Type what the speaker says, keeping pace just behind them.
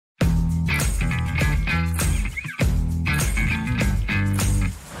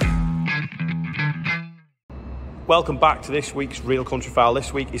Welcome back to this week's Real Countryfile.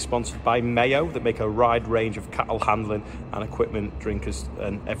 This week is sponsored by Mayo, that make a wide range of cattle handling and equipment, drinkers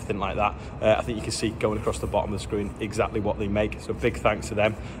and everything like that. I think you can see going across the bottom of the screen exactly what they make, so big thanks to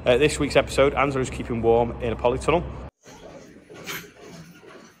them. This week's episode, Angela's keeping warm in a polytunnel.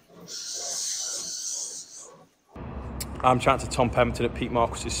 I'm chatting to Tom Pemberton at Pete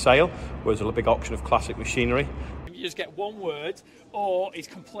Marcus's sale, where there's a big auction of classic machinery. You just get one word, or he's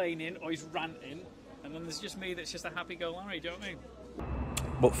complaining, or he's ranting, and then there's just me that's just a happy-go-lucky, do you know what I mean?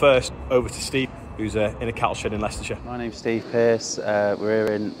 But first, over to Steve, who's in a cattle shed in Leicestershire. My name's Steve Pearce. We're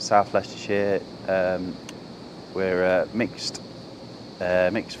here in South Leicestershire. We're a mixed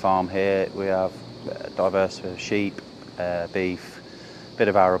farm here. We have diverse sheep, beef, bit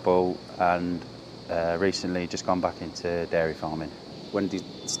of arable, and recently just gone back into dairy farming. When we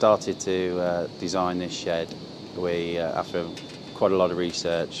started to design this shed, we, after quite a lot of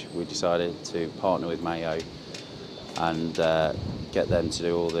research, we decided to partner with Mayo and get them to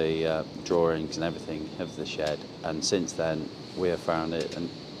do all the drawings and everything of the shed. And since then, we have found it,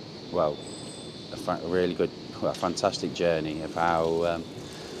 a really good, fantastic journey of how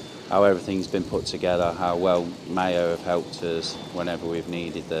everything's been put together, how well Mayo have helped us whenever we've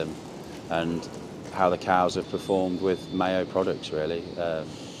needed them, and how the cows have performed with Mayo products, really.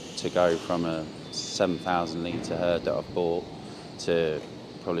 To go from a 7,000 litre herd that I've bought to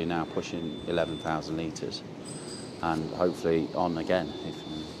probably now pushing 11,000 litres, and hopefully on again.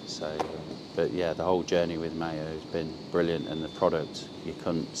 But yeah, the whole journey with Mayo has been brilliant, and the product, you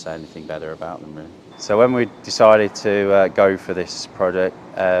couldn't say anything better about them, really. So when we decided to go for this project,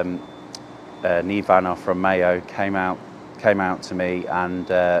 Neve Vanna from Mayo came out to me,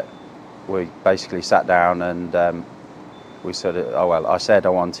 and we basically sat down and we sort of, I said I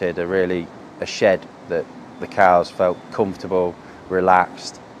wanted a shed that the cows felt comfortable,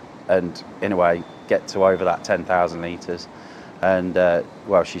 relaxed, and in a way get to over that 10,000 litres. And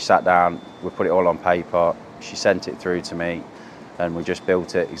she sat down, we put it all on paper, she sent it through to me, and we just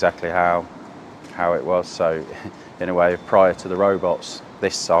built it exactly how it was. So in a way, prior to the robots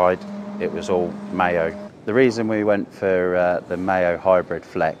this side, it was all Mayo. The reason we went for the Mayo Hybrid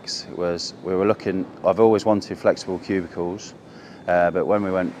Flex was we were looking, I've always wanted flexible cubicles, but when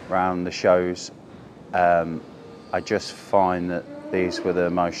we went round the shows, I just find that these were the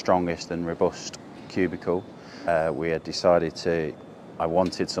most strongest and robust cubicle. We had decided I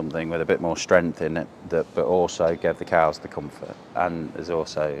wanted something with a bit more strength in it, but also gave the cows the comfort. And there's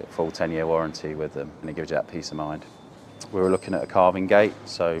also a full 10-year warranty with them, and it gives you that peace of mind. We were looking at a calving gate,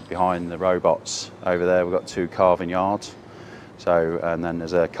 so behind the robots over there we've got 2 calving yards. And then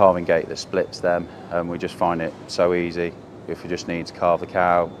there's a calving gate that splits them, and we just find it so easy. If you just need to calve the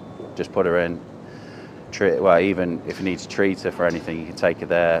cow, just put her in. Even if you need to treat her for anything, you can take her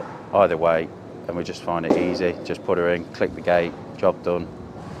there either way, and we just find it easy. Just put her in, click the gate, job done,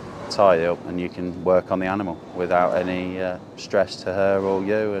 tie it up, and you can work on the animal without any stress to her or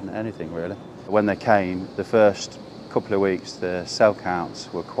you and anything, really. When they came, the first couple of weeks, the cell counts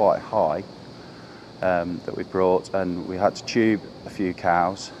were quite high that we brought, and we had to tube a few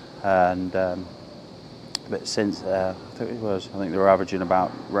cows. And but since I think they were averaging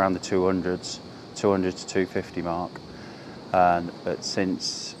about around the 200 to 250 mark. But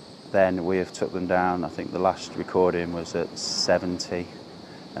since then, we have took them down. I think the last recording was at 70,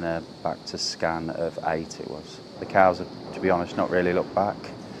 and a back to scan of 8 it was. The cows have, to be honest, not really looked back.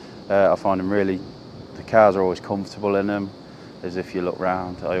 I find them the cows are always comfortable in them, as if you look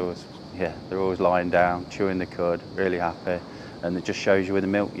round. They're always lying down, chewing the cud, really happy, and it just shows you with the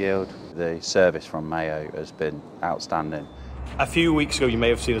milk yield. The service from Mayo has been outstanding. A few weeks ago, you may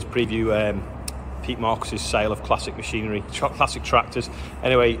have seen us preview Pete Marcus's sale of classic machinery, classic tractors.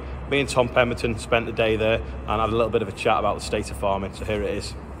 Anyway, me and Tom Pemberton spent the day there and had a little bit of a chat about the state of farming, so here it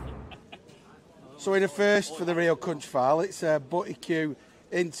is. So in a first for the Real Countryfile, it's a Butty Q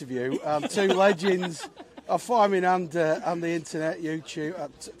interview, 2 legends of farming and the internet,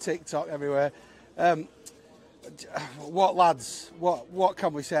 YouTube, TikTok, everywhere. What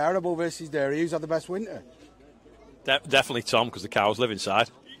can we say? Arable versus dairy, who's had the best winter? Definitely Tom, because the cows live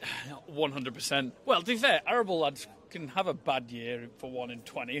inside. 100%. Well, to be fair, arable lads can have a bad year for 1 in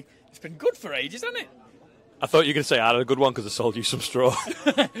 20. It's been good for ages, hasn't it? I thought you were going to say I had a good one because I sold you some straw.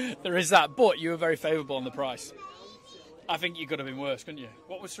 There is that, but you were very favourable on the price. I think you could have been worse, couldn't you?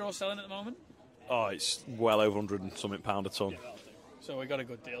 What was straw selling at the moment? Oh, it's well over £100 and something a tonne. So we got a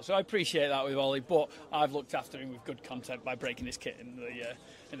good deal. So I appreciate that with Ollie, but I've looked after him with good content by breaking his kit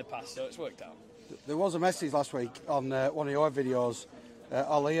in the past, so it's worked out. There was a message last week on one of your videos,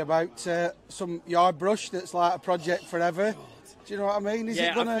 Ollie, about some yard brush that's like a project forever. Do you know what I mean? Is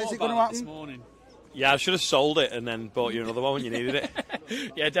it going to happen? This morning. Yeah, I should have sold it and then bought you another one when you needed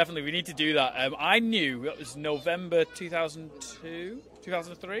it. Yeah, definitely. We need to do that. I knew it was November 2002,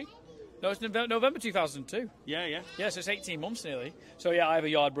 2003. No, it's November 2002. Yeah. Yeah, so it's 18 months nearly. So yeah, I have a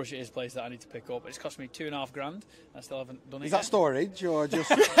yard brush at his place that I need to pick up. It's cost me $2,500. I still haven't done it. Is yet. that storage or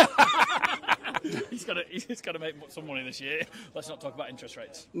just? He's got to make some money this year. Let's not talk about interest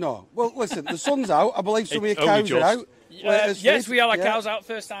rates. No. Well, listen, the sun's out. I believe some of your It's only cows are out. Yes, we are. Our cows out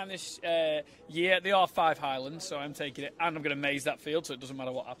first time this year. They are 5 Highlands, so I'm taking it, and I'm going to maze that field, so it doesn't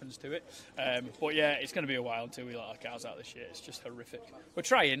matter what happens to it. But yeah, it's going to be a while until we let our cows out this year. It's just horrific. We're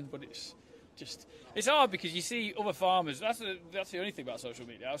trying, but it's hard because you see other farmers. That's the only thing about social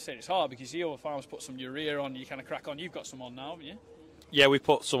media. I was saying it's hard because you see other farmers put some urea on. You kind of crack on. You've got some on now, haven't you? Yeah, we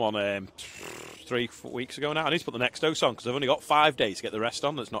put some on 3 weeks ago now. I need to put the next dose on because I've only got 5 days to get the rest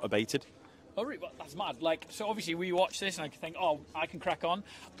on that's not abated. Oh, really? Well, that's mad. Like, so obviously we watch this and I think, oh, I can crack on.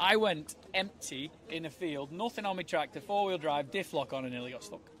 I went empty in a field, nothing on my tractor, 4-wheel drive, diff lock on, and nearly got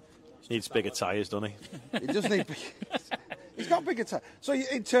stuck. Needs bigger tyres, doesn't he? He does need. He's got bigger tyres. So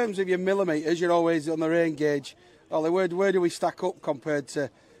in terms of your millimetres, you're always on the rain gauge. Ollie, where do we stack up compared to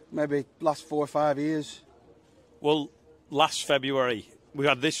maybe last 4 or 5 years? Well, last February we've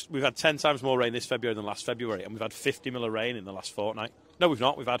had 10 times more rain this February than last February, and we've had 50 mil of rain in the last fortnight. No, we've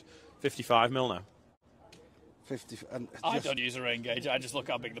not. We've had 55 mil now. 50. I don't use a rain gauge. I just look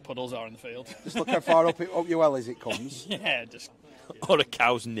how big the puddles are in the field. Just look how far up your well as it comes. Yeah, just. Or a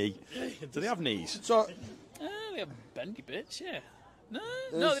cow's knee. Do they have knees? So They have bendy bits. Yeah. No,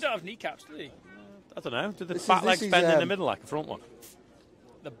 they don't have kneecaps, do they? I don't know. Do the back legs bend in the middle like a front one?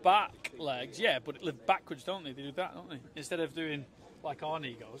 The back legs, yeah, but it live backwards, don't they? They do that, don't they? Instead of doing like our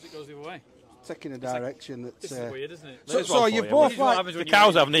knee goes, it goes the other way. Taking a direction that's. This is weird, isn't it? So you both like the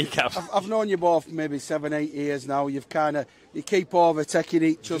cows have kneecaps. I've known you both maybe 7, 8 years now. You've you keep overtaking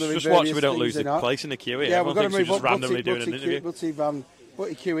each other. Just watch we don't lose the place in the queue. Yeah, we're going to move just up. randomly doing an interview.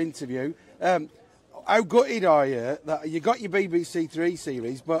 Butty Q interview. How gutted are you that you got your BBC Three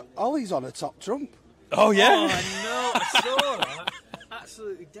series, but Olly's on a top trump? Oh yeah. Oh, I know. I saw that.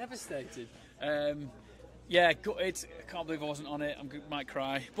 Absolutely devastated. Yeah, gutted. I can't believe I wasn't on it. I might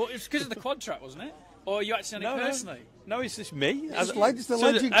cry. But it's because of the quad track, wasn't it? Or you actually on it personally? No, it's just me. It's the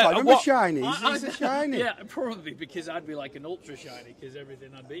legend quad. Remember Shinies? It's a shiny. Yeah, probably because I'd be like an ultra shiny because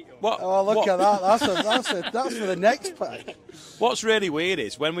everything I'd beat you on. Oh, look at that. That's for the next pack. What's really weird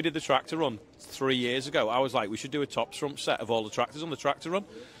is when we did the tractor run 3 years ago, I was like, we should do a top trump set of all the tractors on the tractor run.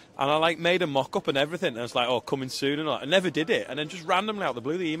 And I made a mock-up and everything. And I was like, oh, coming soon. And I never did it. And then just randomly out of the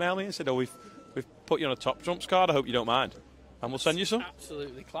blue, they emailed me and said, oh, we've put you on a top trumps card. I hope you don't mind. And we'll send you some.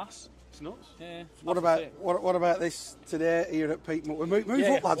 Absolutely class. It's nuts. Yeah. What about this today here at Peak? Move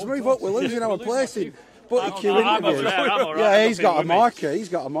up, lads. Move up. We're losing our place in Butty Q interview. Yeah, he's got a marker. He's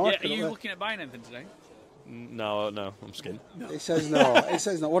got a marker. Yeah, are you looking at buying anything today? No, I'm skinned. No. He says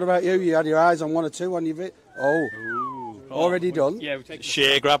no. What about you? You had your eyes on 1 or 2 on your bit. Already done. Yeah, we take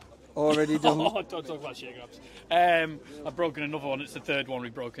shear grab. Already done. Don't talk about shear grabs. I've broken another one. It's the 3rd one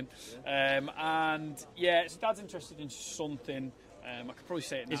we've broken. And yeah, so Dad's interested in something. I could probably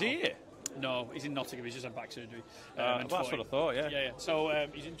say it now. Is he here? No, he's in Nottingham. He's just had back surgery. That's what I thought. Yeah. So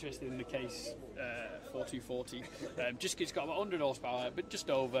he's interested in the case 4240. It's got about 100 horsepower, but just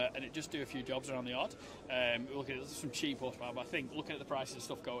over, and it just do a few jobs around the yard. We're looking at some cheap horsepower, but I think looking at the prices of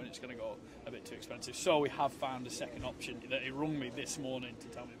stuff going, it's going to go a bit too expensive. So we have found a second option that he rung me this morning to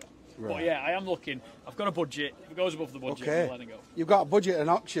tell me about. Right. But yeah, I am looking. I've got a budget. If it goes above the budget, okay. I'll let it go. You've got a budget and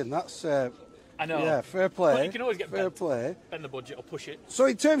option. That's. I know. Yeah, fair play. Well, you can always get fair play. Bend the budget or push it. So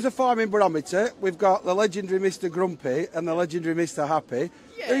in terms of farming barometer, we've got the legendary Mr. Grumpy and the legendary Mr. Happy.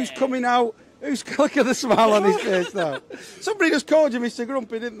 Yeah. Who's coming out? Look at the smile on his face now. Somebody just called you Mr.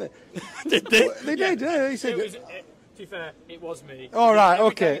 Grumpy, didn't they? Did they? They did. Yeah. He said. To be fair, it was me. All right.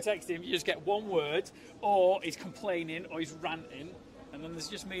 Okay. Every time you text him, you just get one word, or he's complaining, or he's ranting, and then there's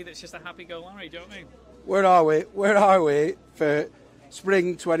just me. That's just a happy-go-lucky. Do you know what I mean? Where are we for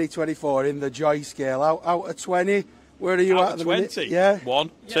spring 2024 in the joy scale? Out of 20, where are you out at the 20? minute? Yeah.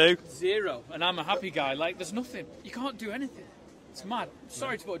 1, 2. 0. And I'm a happy guy. There's nothing. You can't do anything. It's mad.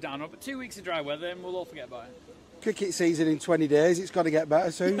 Sorry to put it down, but 2 weeks of dry weather and we'll all forget about it. Cricket season in 20 days. It's got to get better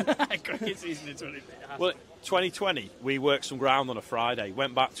soon. Cricket season in 20 days. Well, 2020, we worked some ground on a Friday.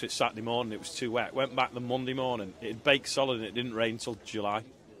 Went back to it Saturday morning. It was too wet. Went back the Monday morning. It had baked solid and it didn't rain until July.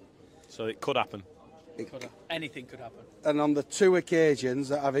 So it could happen. Anything could happen. And on the 2 occasions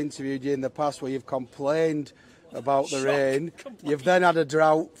that I've interviewed you in the past where you've complained about the rain, you've then had a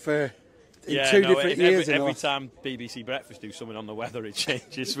drought for two different years. Every time BBC Breakfast do something on the weather, it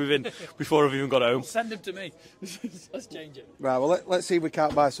changes before I've even got home. Send them to me. Let's change it. Right, well, let's see if we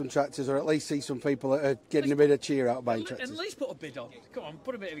can't buy some tractors, or at least see some people that are getting a bit of cheer out of buying tractors. At least put a bid on. Come on,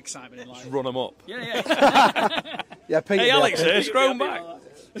 put a bit of excitement in life. Just run them up. Yeah. Yeah, Peter. Hey, Alex, scroll back.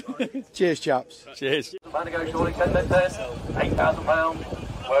 Cheers, chaps. Cheers. Trying to go shortly, 10 then £8,000.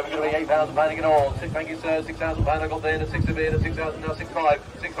 Where are we going to be? £8,000 again all. Thank you, sir. £6,000. I got there, and 6 of it, and 6,000 now,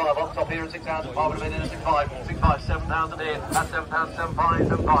 6,500. 6,500 up top here, and 6,500 in, and 6,500. 6,500, 7,000 here. That's 7,000, 7,500,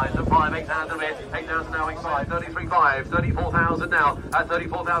 7,500, 7,500, 8,000 a bit. 8,000 now, 8,500, 33,500, 34,000 now. At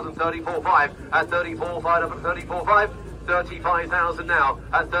 34,000, 34,500. At 34,500 up at 34,500. 35,000 now,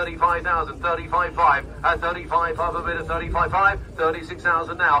 at 35,000, 35,500, at 35,500 a bit at 35,500,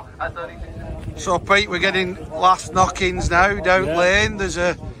 36,000 now, at 36,000. So, Pete, we're getting last knockings now down Lane. There's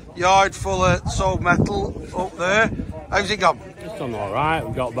a yard full of sold metal up there. How's it gone? It's done all right.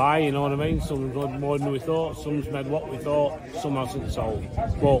 We got by, you know what I mean? Some's done more than we thought, some's made what we thought, some hasn't sold.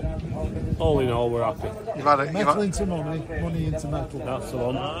 But all in all, we're happy. You've had it. Metal into money, money into metal. That's the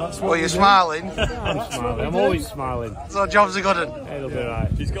one. That's what Well, you're smiling. I'm smiling. I'm always smiling. So, job's a good one. It'll be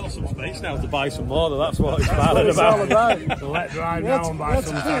right. He's got some space now to buy some more, though. That's what he's smiling It's all about. about. So let's drive We had now to, and we buy had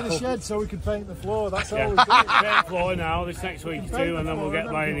some to clear the tackle. shed so we could paint the floor. That's all Yeah. we did. Paint floor now, this next week too, and then we'll get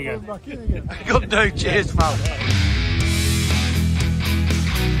playing again. Back in again. Good do. Cheers, pal.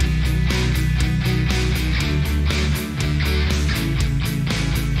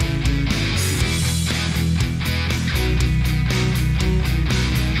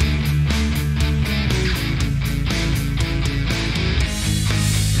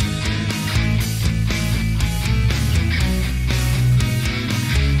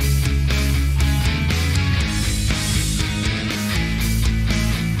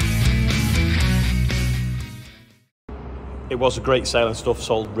 It was a great sale and stuff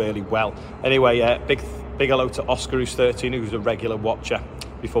sold really well. Anyway, big hello to Oscar, who's 13, who's a regular watcher.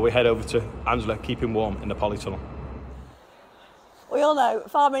 Before we head over to Angela, keep him warm in the polytunnel. We all know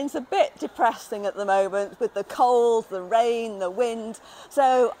farming's a bit depressing at the moment with the cold, the rain, the wind.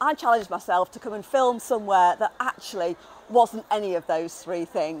 So I challenged myself to come and film somewhere that actually wasn't any of those three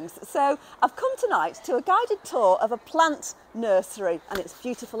things. So I've come tonight to a guided tour of a plant nursery, and it's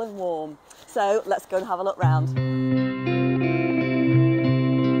beautiful and warm. So let's go and have a look round.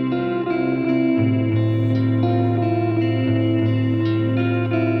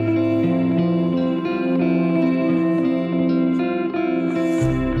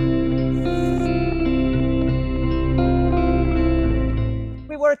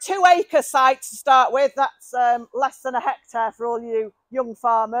 We're a 2-acre site to start with. That's less than a hectare for all you young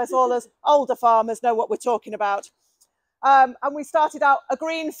farmers. All us older farmers know what we're talking about. And we started out a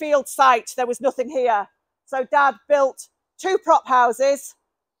greenfield site. There was nothing here. So Dad built 2 prop houses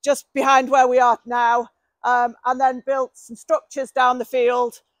just behind where we are now, and then built some structures down the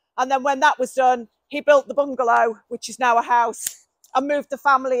field. And then when that was done, he built the bungalow, which is now a house, and moved the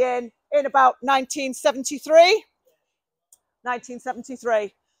family in about 1973.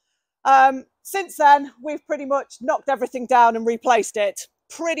 1973. Since then, we've pretty much knocked everything down and replaced it,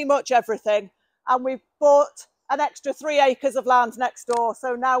 pretty much everything. And we've bought an extra 3 acres of land next door.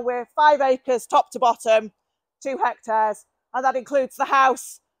 So now we're 5 acres top to bottom, 2 hectares. And that includes the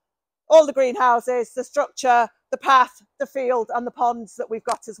house, all the greenhouses, the structure, the path, the field, and the ponds that we've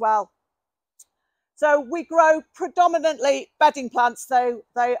got as well. So we grow predominantly bedding plants, though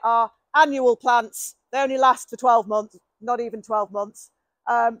they are annual plants. They only last for 12 months. Not even 12 months.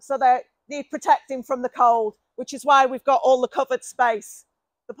 So they need protecting from the cold, which is why we've got all the covered space,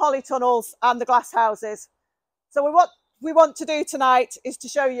 the polytunnels and the glass houses. So what we want to do tonight is to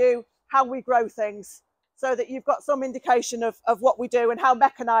show you how we grow things so that you've got some indication of what we do and how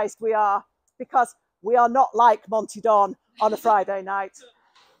mechanised we are, because we are not like Monty Don on a Friday night.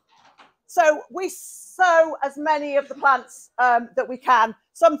 So we sow as many of the plants that we can.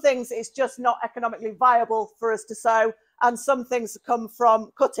 Some things it's just not economically viable for us to sow, and some things come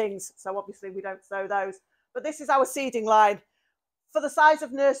from cuttings, so obviously we don't sow those. But this is our seeding line. For the size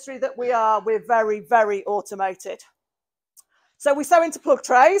of nursery that we are, we're very, very automated. So we sow into plug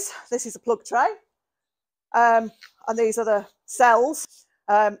trays. This is a plug tray, and these are the cells.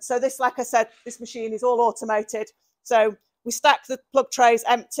 So this, like I said, this machine is all automated. So we stack the plug trays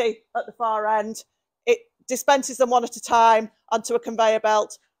empty at the far end. It dispenses them one at a time onto a conveyor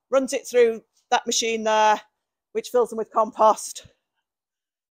belt, runs it through that machine there, which fills them with compost.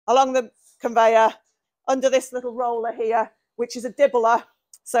 Along the conveyor, under this little roller here, which is a dibbler.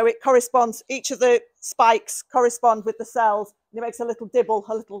 So it corresponds, each of the spikes correspond with the cells. And it makes a little dibble,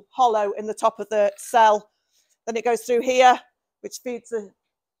 a little hollow in the top of the cell. Then it goes through here, which feeds the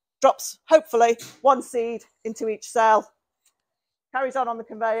drops, hopefully, 1 seed into each cell. Carries on the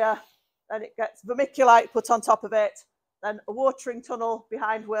conveyor, then it gets vermiculite put on top of it, then a watering tunnel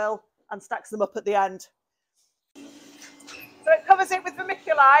behind Will, and stacks them up at the end. So it covers it with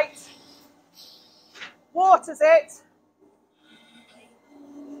vermiculite, waters it,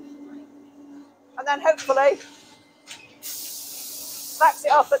 and then hopefully stacks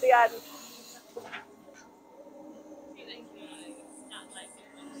it up at the end.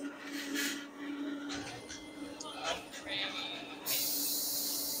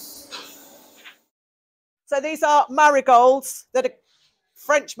 So these are marigolds that are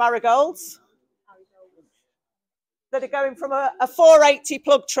French marigolds that are going from a 480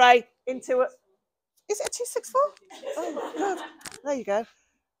 plug tray into a, is it a 264? Oh my God, there you go. I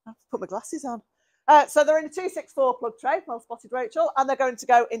have to put my glasses on. So they're in a 264 plug tray, well spotted Rachel, and they're going to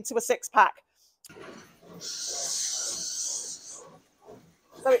go into a 6-pack. So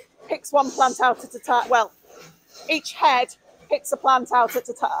it picks one plant out at a time. Well, each head picks a plant out at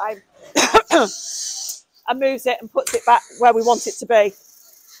a time and moves it and puts it back where we want it to be.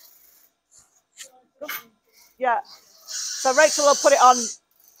 Yeah. So Rachel will put it on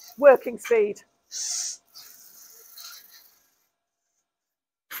working speed.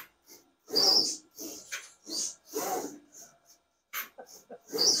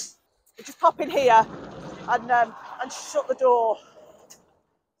 Just pop in here and shut the door.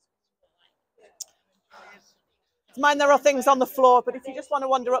 Mind there are things on the floor, but if you just want to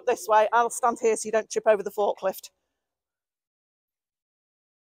wander up this way, I'll stand here so you don't trip over the forklift.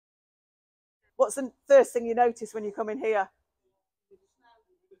 What's the first thing you notice when you come in here?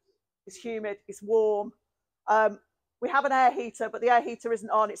 It's humid, it's warm. We have an air heater, but the air heater isn't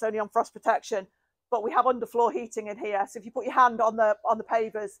on, it's only on frost protection. But we have underfloor heating in here, so if you put your hand on the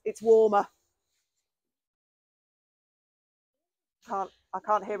pavers, it's warmer. I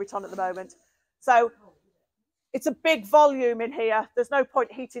can't hear it on at the moment. So it's a big volume in here. There's no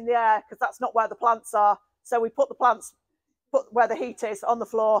point heating the air because that's not where the plants are. So we put the plants where the heat is on the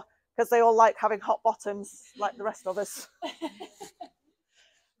floor because they all like having hot bottoms like the rest of us.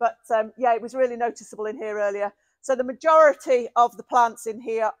 But yeah, it was really noticeable in here earlier. So the majority of the plants in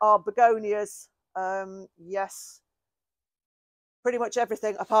here are begonias. Yes, pretty much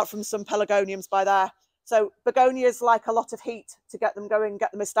everything apart from some pelargoniums by there. So begonias like a lot of heat to get them going,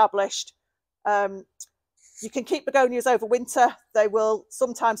 get them established. You can keep begonias over winter. They will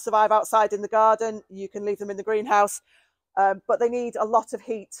sometimes survive outside in the garden. You can leave them in the greenhouse, but they need a lot of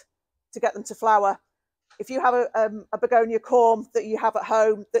heat to get them to flower. If you have a begonia corm that you have at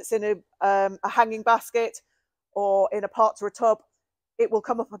home that's in a hanging basket or in a pot or a tub, it will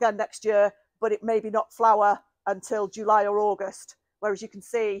come up again next year, but it maybe not flower until July or August. Whereas you can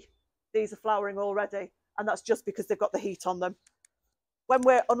see these are flowering already, and that's just because they've got the heat on them. When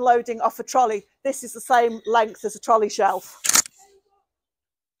we're unloading off a trolley, this is the same length as a trolley shelf.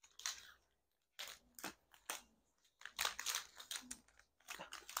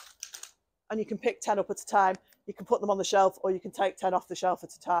 And you can pick 10 up at a time. You can put them on the shelf, or you can take 10 off the shelf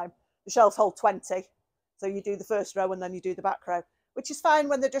at a time. The shelves hold 20. So you do the first row and then you do the back row, which is fine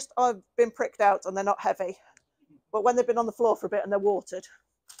when they're just been pricked out and they're not heavy. But when they've been on the floor for a bit and they're watered.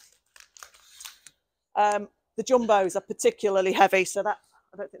 The jumbos are particularly heavy, so that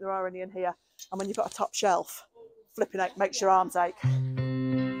I don't think there are any in here. And when you've got a top shelf, flipping out makes your arms ache.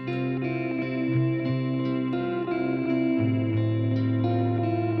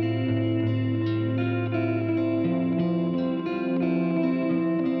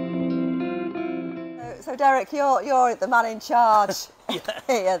 So Derek, you're the man in charge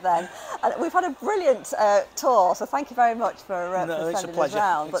here then. And we've had a brilliant tour, so thank you very much for sending us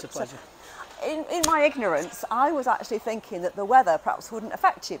around. It's a pleasure. In my ignorance, I was actually thinking that the weather perhaps wouldn't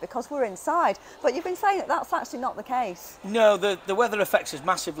affect you because we're inside, but you've been saying that that's actually not the case. No, the weather affects us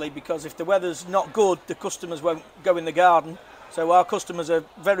massively because if the weather's not good, the customers won't go in the garden. So our customers are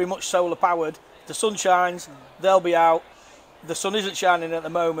very much solar powered. If the sun shines, they'll be out. The sun isn't shining at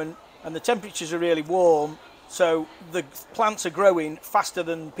the moment and the temperatures are really warm, so the plants are growing faster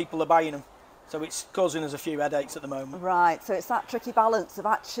than people are buying them. So it's causing us a few headaches at the moment. Right, so it's that tricky balance of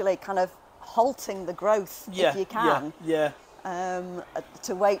actually kind of halting the growth if you can.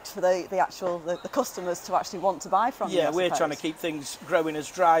 To wait for the customers to actually want to buy from you. Yeah, we're trying to keep things growing as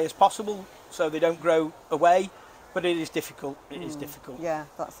dry as possible so they don't grow away, but it is difficult. It is difficult. Yeah,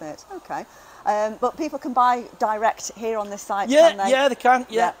 that's it. Okay, but people can buy direct here on this site. Yeah, can they? yeah, they can.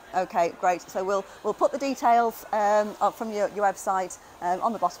 Yeah. Okay, great. So we'll put the details from your website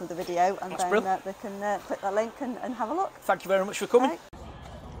on the bottom of the video, and That's then brilliant. they can click that link and have a look. Thank you very much for coming. Okay.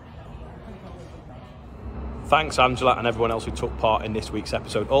 Thanks Angela and everyone else who took part in this week's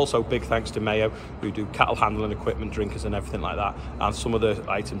episode. Also big thanks to Mayo, who do cattle handling equipment, drinkers and everything like that, and some of the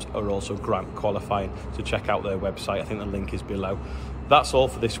items are also grant qualifying, so check out their website. I think the link is below. That's all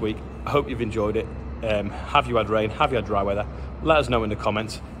for this week. I hope you've enjoyed it. Have you had rain? Have you had dry weather? Let us know in the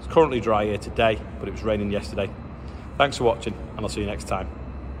comments. It's currently dry here today, but it was raining yesterday. Thanks for watching, and I'll see you next time.